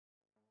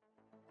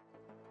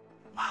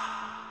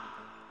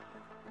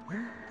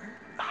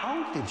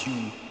did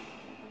you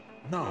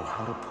know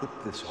how to put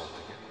this all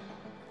together?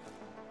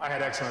 I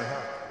had excellent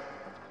help,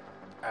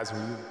 as were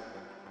you.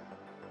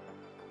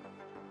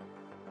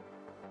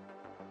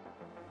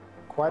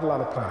 Quite a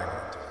lot of planning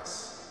went into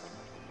this.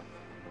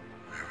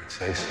 I would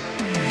say so.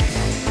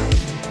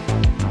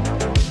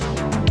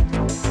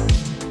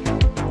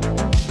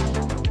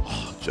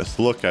 Just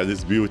look at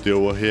this beauty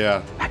over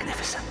here.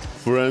 Magnificent.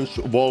 French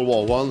World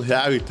War I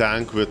heavy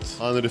tank with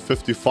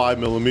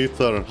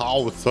 155mm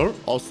howitzer.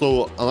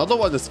 Also, another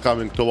one is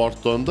coming toward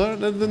Thunder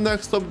in the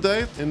next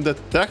update. In the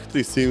tech,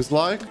 it seems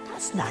like.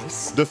 That's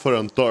nice.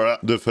 Different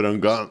turret, different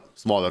gun,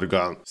 smaller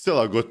gun.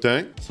 Still a good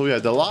thing. So yeah,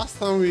 the last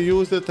time we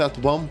used it at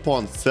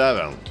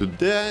 1.7.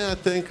 Today, I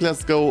think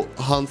let's go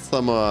hunt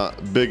some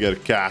bigger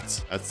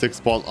cats at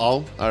 6.0.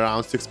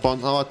 Around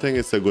 6.0, I think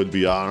it's a good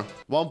BR.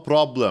 One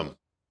problem.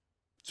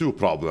 Two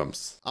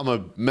problems. I'm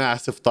a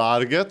massive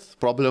target.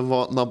 Problem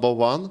number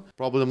one.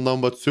 Problem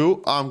number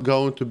two, I'm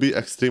going to be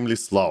extremely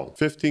slow.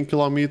 15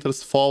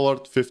 kilometers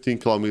forward, 15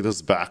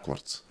 kilometers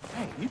backwards.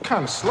 Hey, you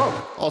kind of slow.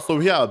 Also,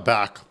 we have a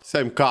backup.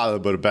 Same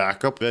caliber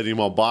backup. Very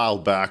mobile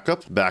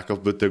backup.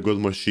 Backup with a good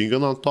machine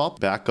gun on top.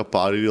 Backup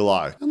I really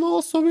like. And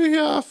also we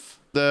have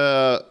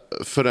the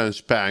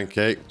French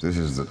pancake. This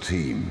is the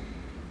team.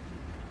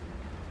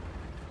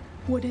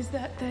 What is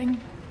that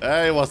thing?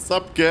 Hey, what's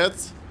up,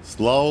 kids?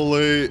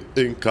 Slowly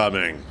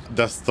incoming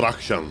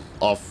destruction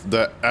of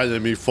the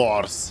enemy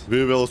force.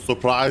 We will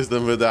surprise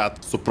them with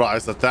that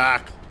surprise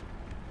attack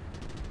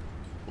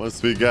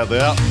once we get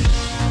there.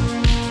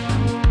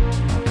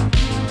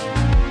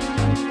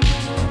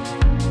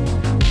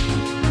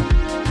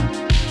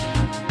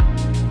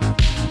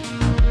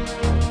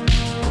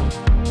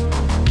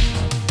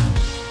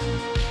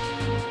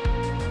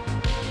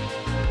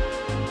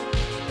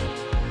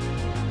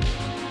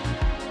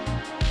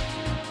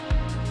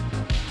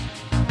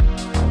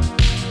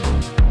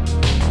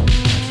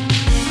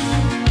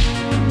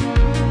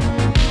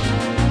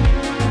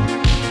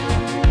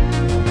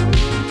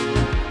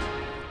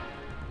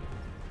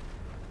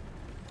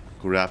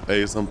 Grab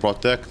Elson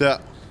protector.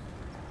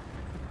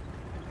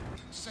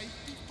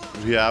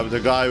 We have the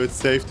guy with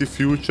safety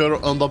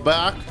future on the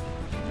back.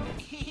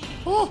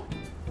 Oh,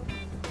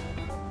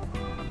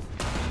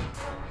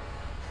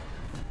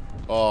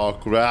 oh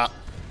crap.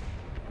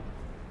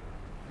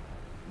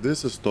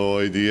 This is no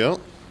idea.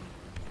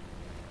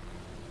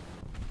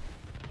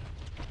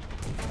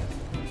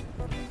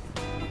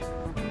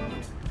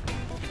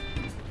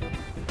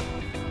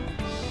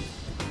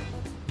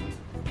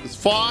 It's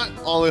fine.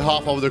 Only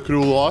half of the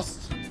crew lost.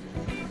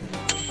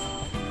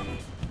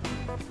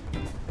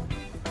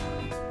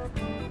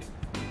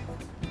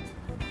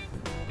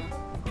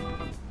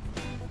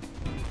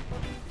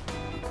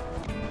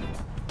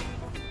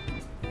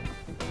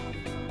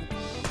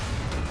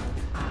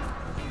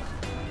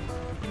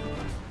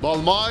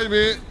 Don't mind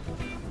me.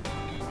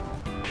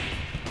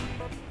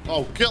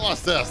 Oh, kill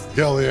assist.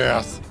 Kill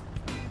yes.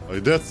 I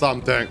did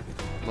something.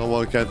 No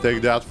one can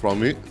take that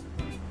from me.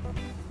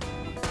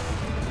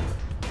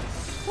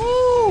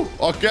 Woo!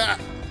 Okay.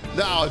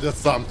 Now I did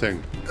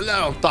something.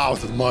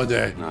 11,000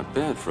 money. Not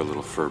bad for a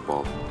little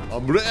furball.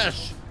 I'm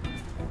rich.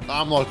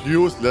 I'm not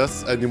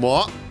useless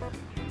anymore.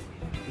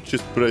 Which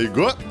is pretty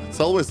good. It's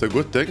always a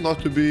good thing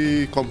not to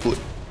be complete.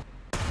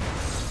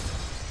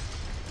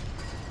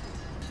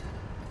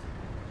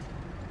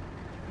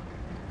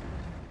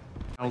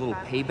 A little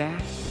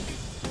payback?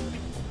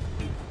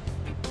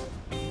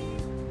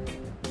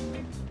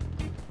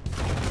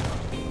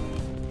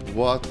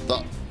 What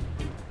the?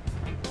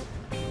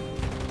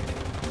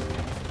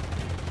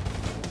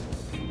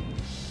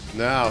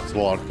 Now it's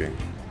working.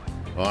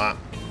 Alright.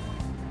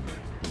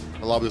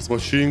 I love this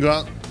machine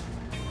gun.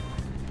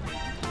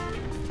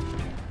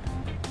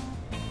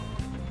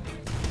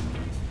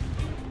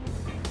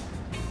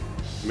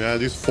 Man,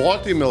 these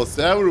 40 mils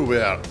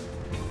everywhere.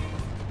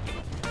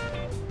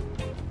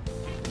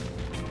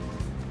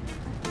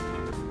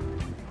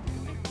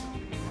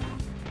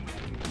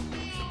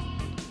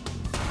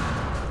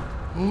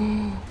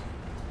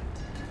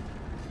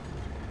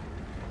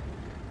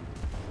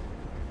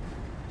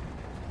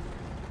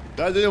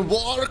 That didn't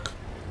work.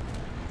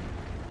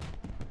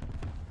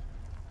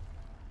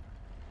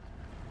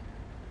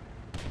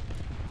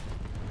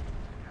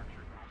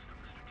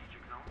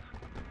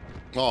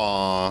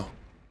 Aww.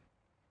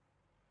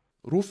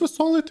 Roof is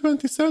only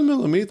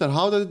 27mm.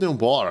 How that didn't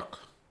work?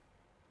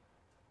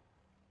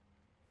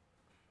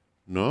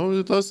 No,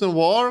 it doesn't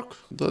work.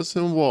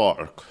 Doesn't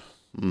work.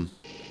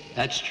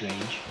 That's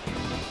strange.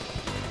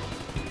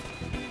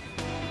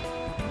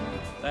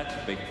 That's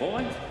a big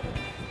boy.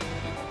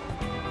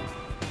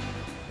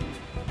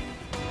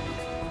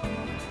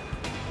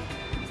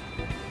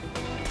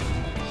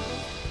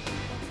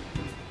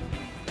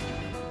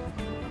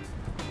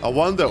 I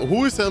wonder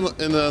who is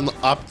in an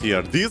up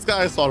tier, these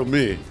guys or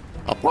me?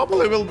 I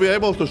probably will be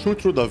able to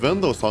shoot through the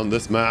windows on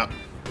this map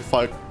if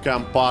I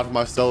can park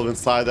myself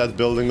inside that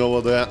building over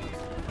there.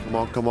 Come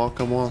on, come on,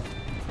 come on.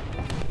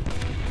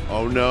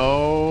 Oh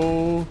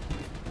no.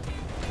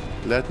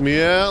 Let me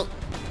in.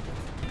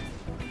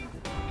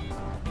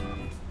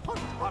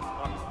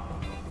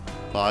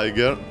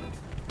 Tiger.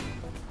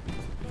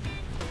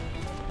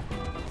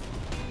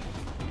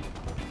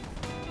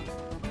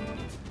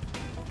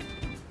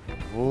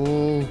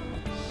 Oh.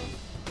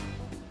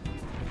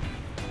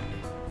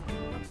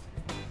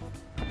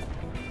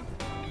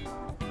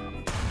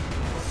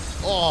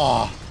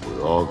 Oh.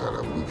 We all got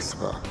a weak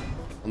spot.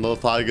 Another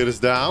tiger is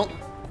down.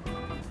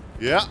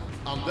 Yeah,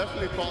 I'm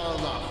definitely tall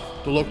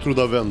enough to look through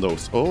the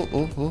windows. Oh,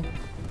 oh, oh.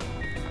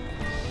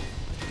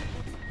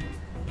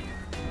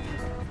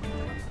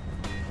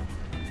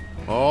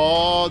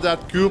 Oh,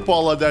 that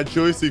cupola, that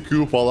juicy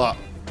cupola.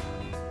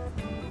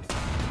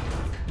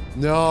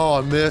 No,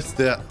 I missed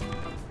it.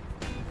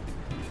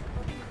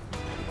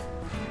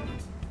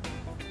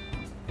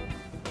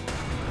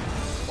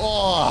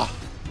 Oh,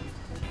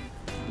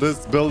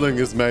 this building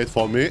is made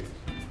for me.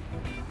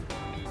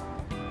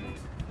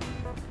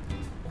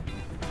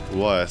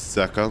 Wait a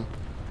second.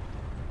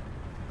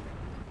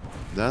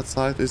 That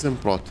side isn't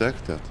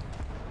protected.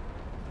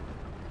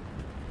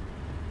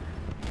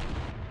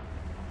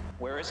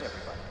 Where is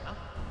everybody, huh?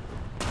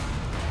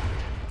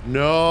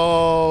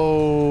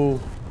 No.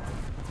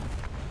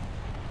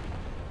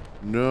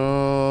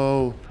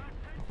 No.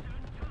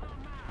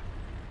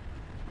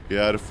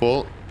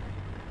 Careful.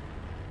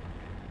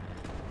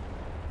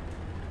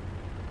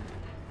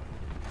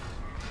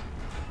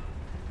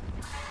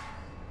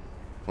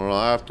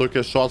 Alright, I took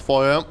a shot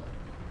for him.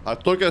 I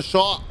took a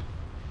shot.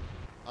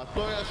 I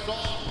took a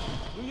shot.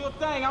 Do your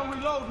thing, I'll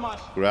reload my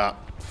shit.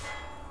 Crap.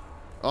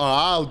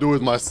 Alright, I'll do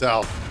it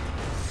myself.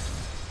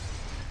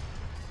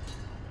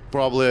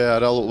 Probably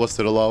was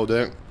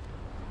reloading.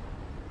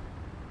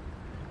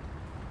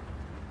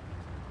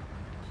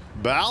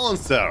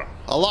 Balancer.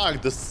 I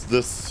like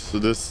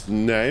this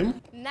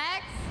name.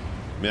 Next.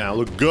 Man,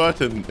 look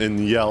good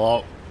in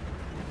yellow.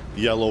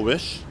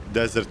 Yellowish.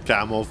 Desert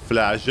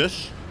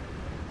camouflage-ish.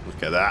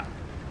 Look at that.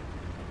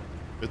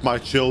 With my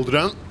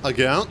children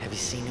again. Have you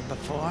seen him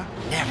before?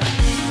 Never.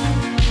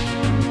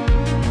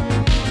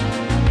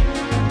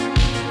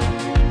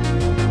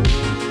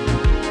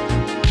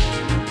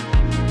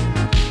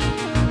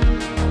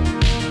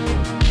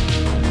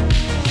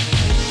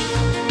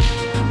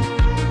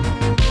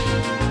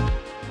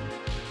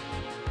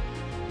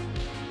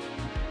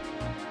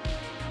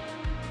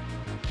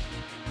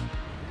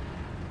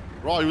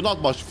 Bro, you're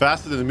not much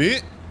faster than me.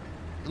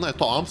 And I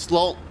thought I'm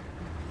slow.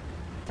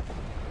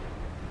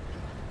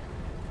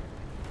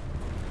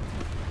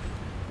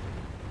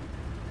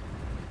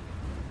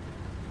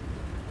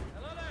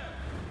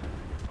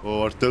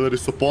 Oh, artillery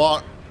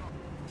support.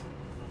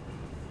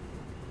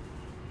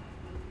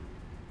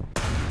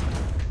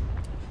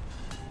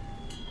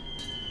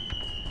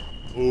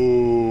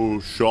 Oh,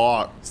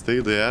 shot. Stay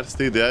there,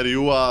 stay there.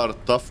 You are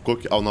tough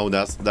cookie. Oh no,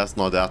 that's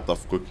not that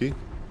tough cookie.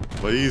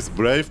 But he's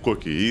brave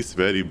cookie. He's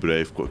very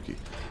brave cookie.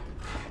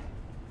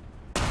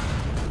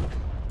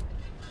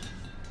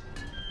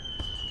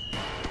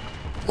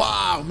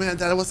 Wow, man,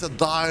 that was a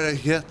direct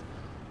hit.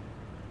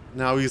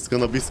 Now he's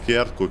gonna be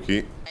scared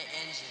cookie.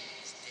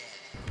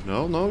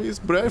 No, he's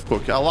brave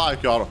cookie. I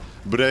like your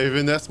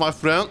braveness, my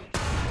friend.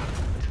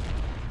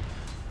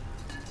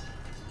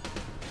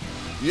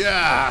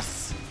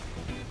 Yes!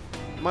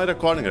 My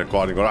recording,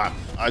 alright.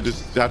 I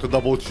just have to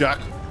double check.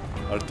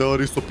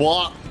 Artillery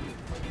support.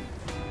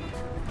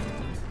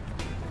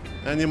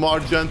 Any more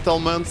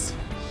gentlemen?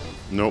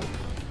 Nope.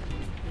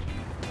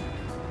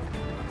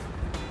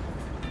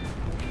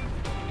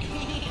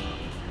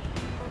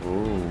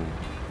 Oh.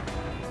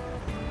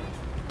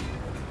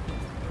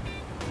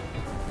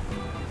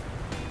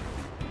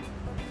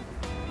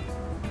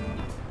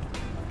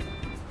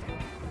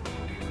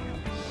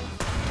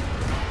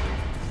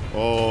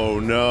 Oh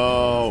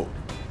no.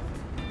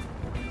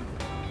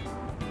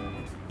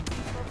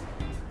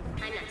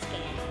 I'm not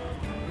scared.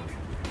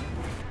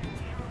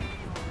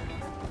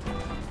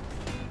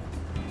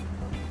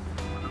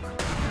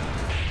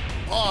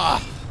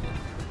 Ah.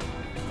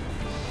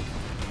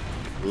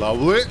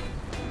 Lovely.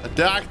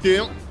 Attack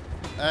team.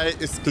 A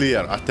is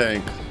clear, I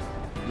think.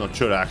 Not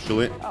sure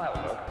actually.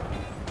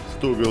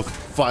 Stu will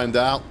find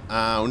out.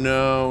 Oh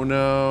no,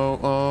 no.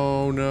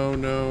 Oh no,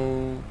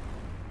 no.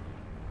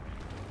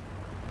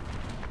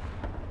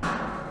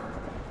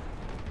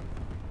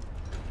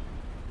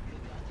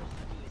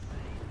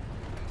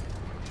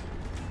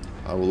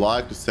 I would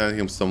like to send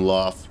him some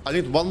love. I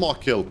need one more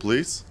kill,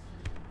 please.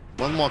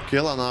 One more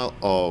kill and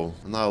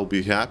I'll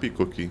be happy,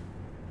 cookie.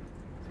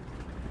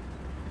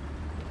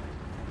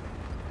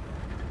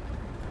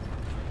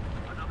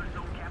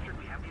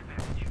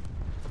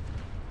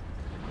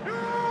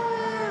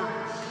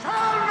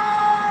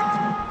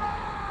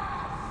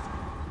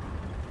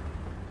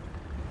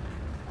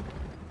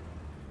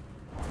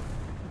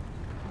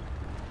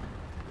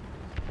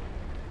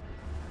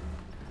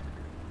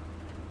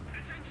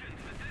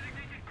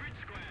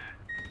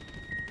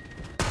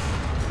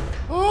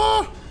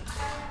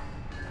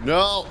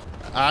 No,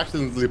 I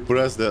accidentally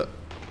pressed the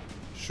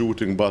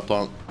shooting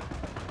button.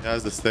 He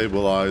has the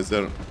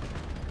stabilizer.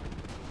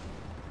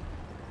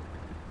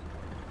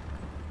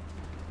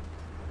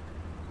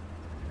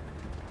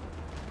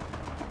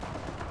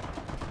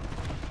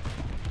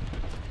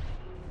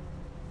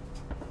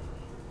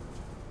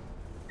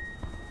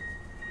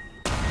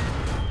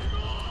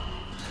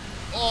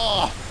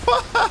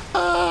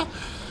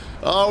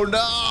 Oh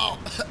no!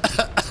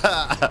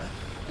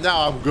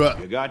 Now I'm good.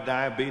 You got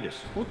diabetes.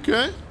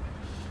 Okay.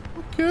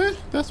 Okay,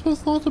 that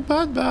was not a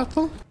bad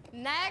battle.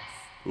 Next.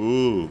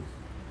 Ooh.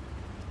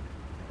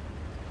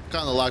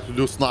 Kinda like to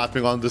do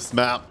sniping on this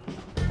map.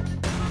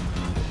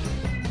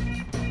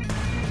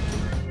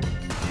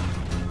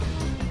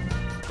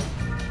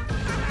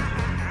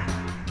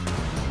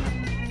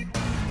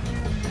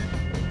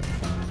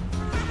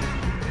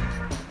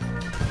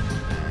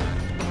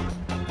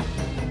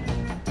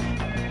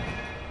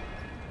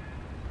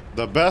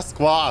 The best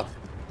squad.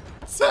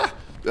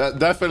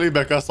 Definitely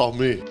because of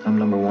me. I'm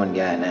number one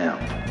guy now.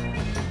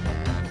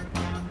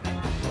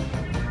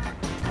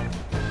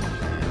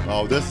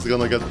 Oh, this is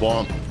gonna get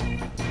bombed.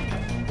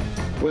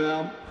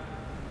 Well,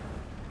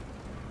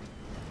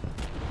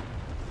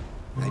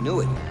 I knew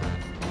it.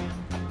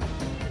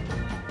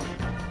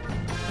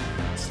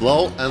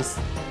 Slow and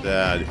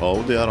steady.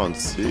 Oh, they are on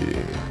C.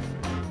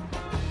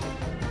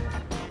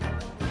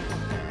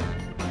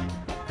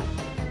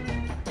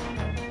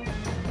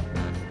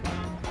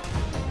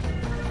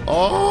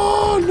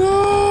 Oh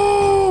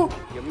no!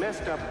 You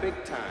messed up big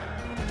time.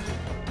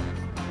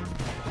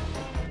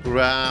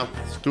 Grab.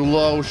 It's too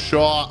low.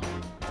 Shot.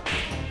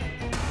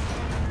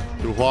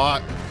 Too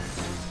hot.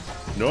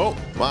 Nope.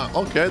 Wow.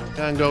 Okay.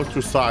 Can go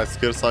to side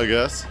skills, I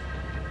guess.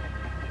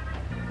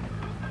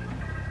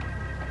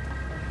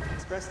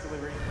 Express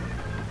delivery.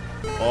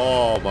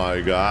 Oh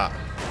my god.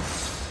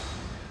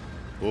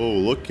 Oh,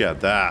 look at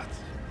that.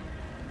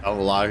 I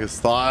like his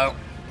style.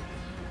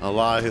 I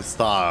like his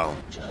style.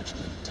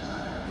 Judgment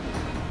time.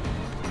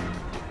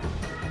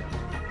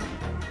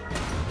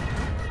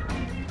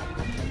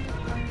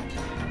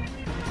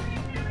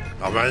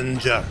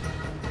 Avenger.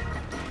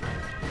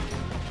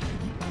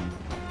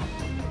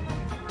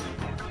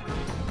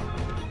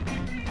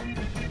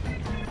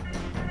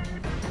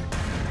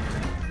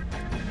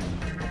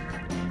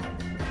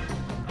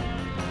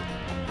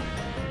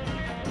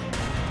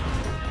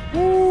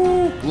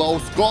 Woo,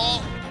 close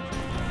call.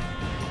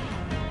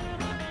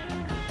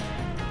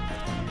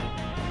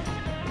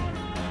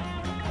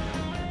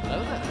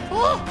 Hello there.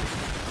 Oh.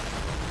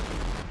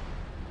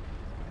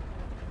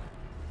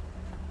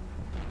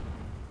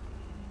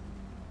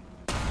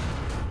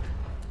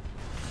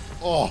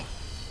 Oh.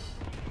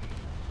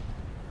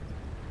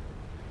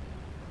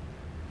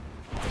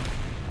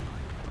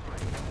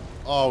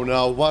 Oh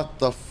no, what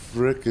the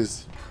frick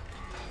is...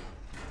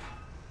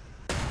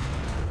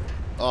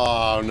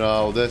 Oh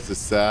no, this is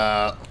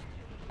sad.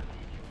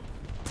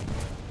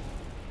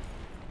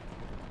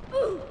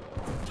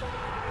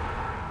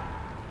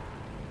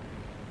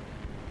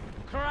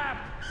 Crap!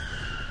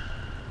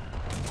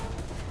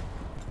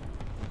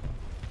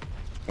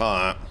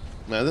 Alright.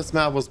 Man, this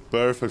map was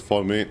perfect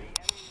for me.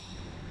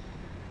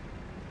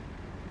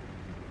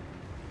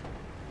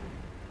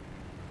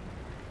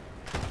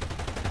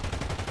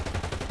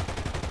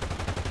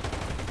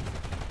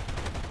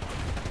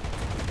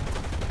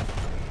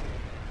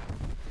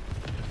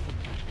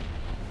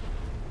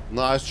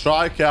 Nice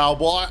try,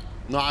 cowboy.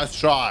 Nice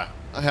try.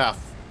 I have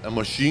a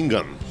machine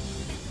gun.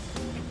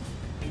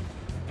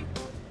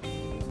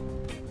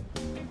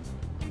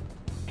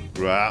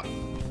 Crap.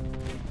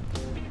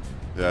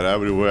 They're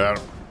everywhere.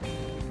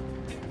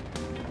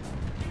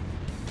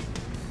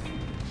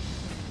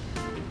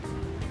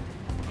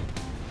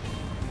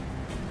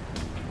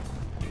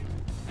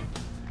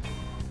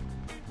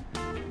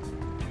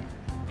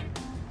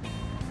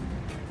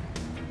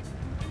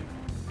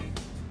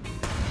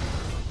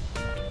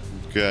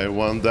 Okay,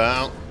 one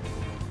down.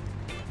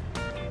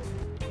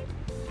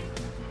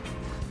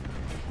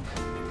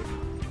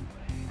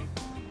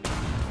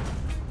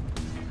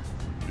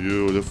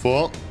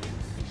 Beautiful.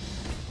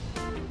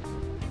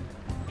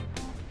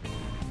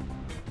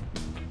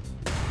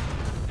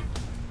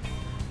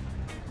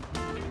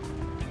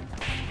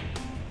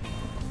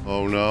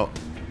 Oh no.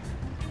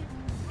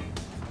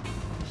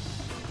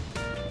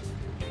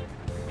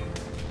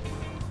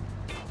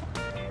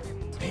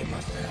 They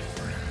must have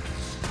friends.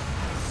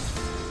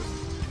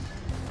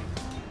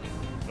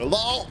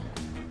 Hello?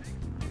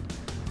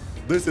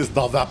 This is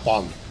the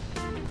weapon.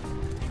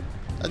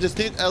 I just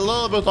need a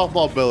little bit of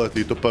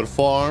mobility to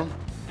perform.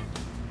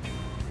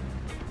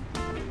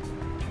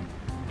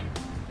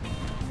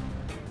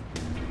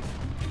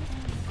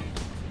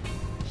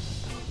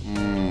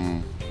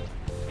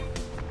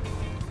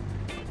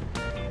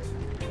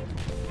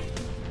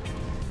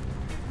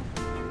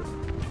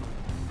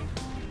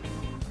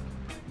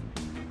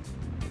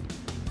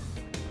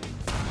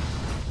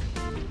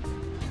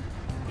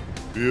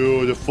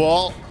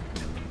 Beautiful.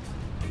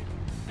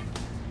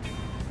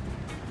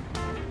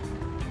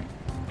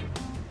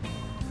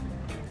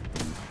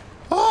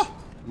 Ah,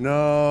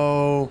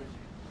 no.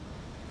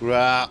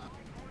 Crap.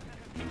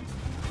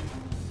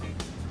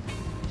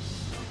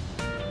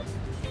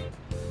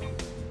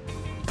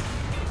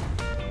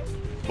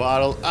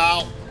 Bottle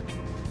out.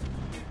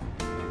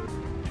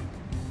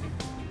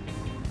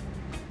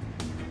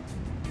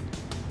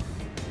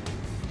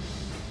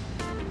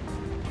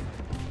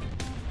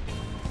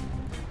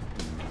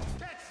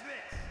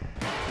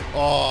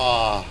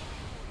 Oh,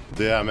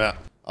 Damn it.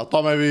 I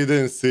thought maybe he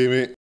didn't see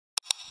me.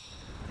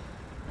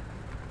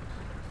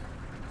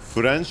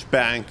 French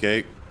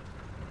pancake.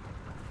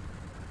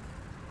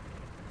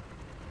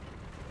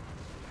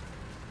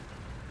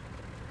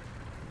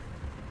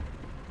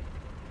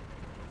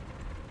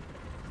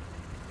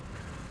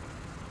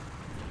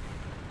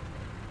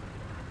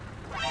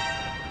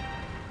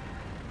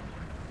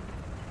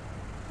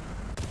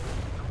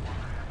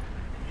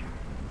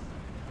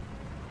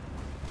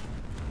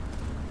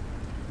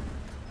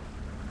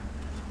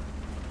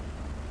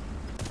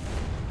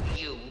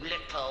 You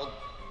little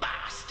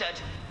bastard!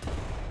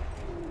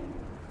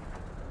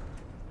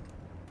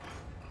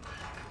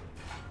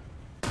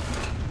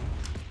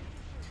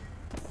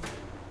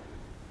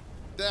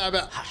 Damn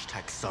it.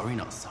 Hashtag sorry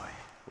not sorry.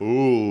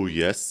 Oh,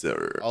 yes,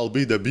 sir. I'll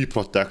be the bee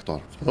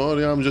protector.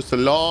 Sorry, I'm just a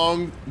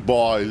long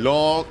boy.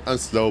 Long and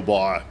slow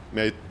boy.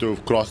 Made to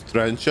cross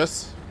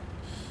trenches.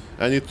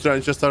 Any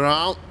trenches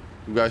around?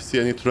 You guys see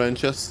any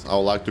trenches? I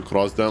would like to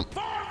cross them.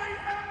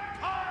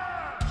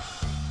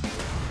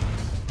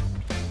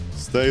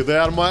 Stay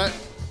there, mate.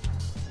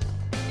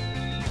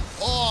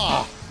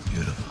 Oh!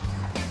 Beautiful.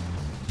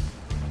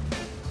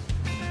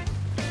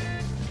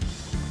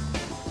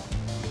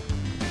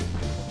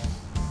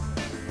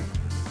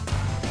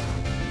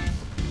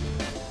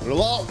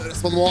 Reload,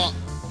 there's one more.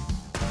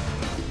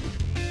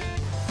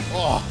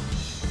 Oh,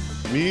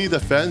 me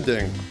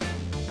defending.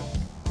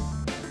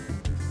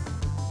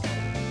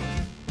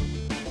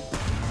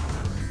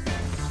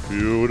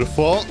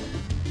 Beautiful.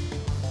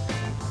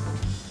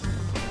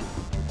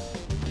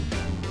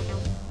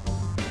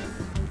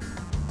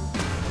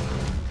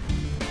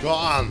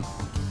 Gone.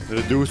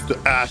 Reduced to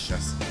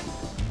ashes.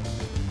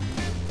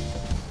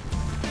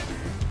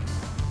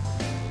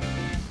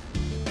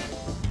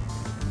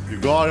 You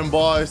got him,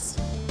 boys.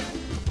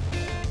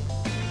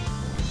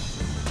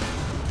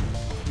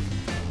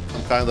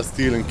 I'm kind of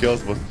stealing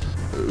kills, but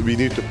we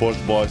need to push,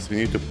 boys. We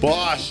need to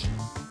push.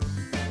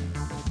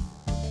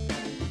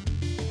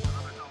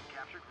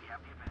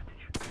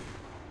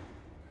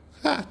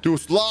 Too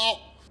slow.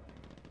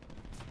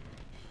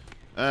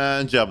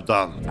 And job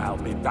done. I'll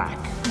be back.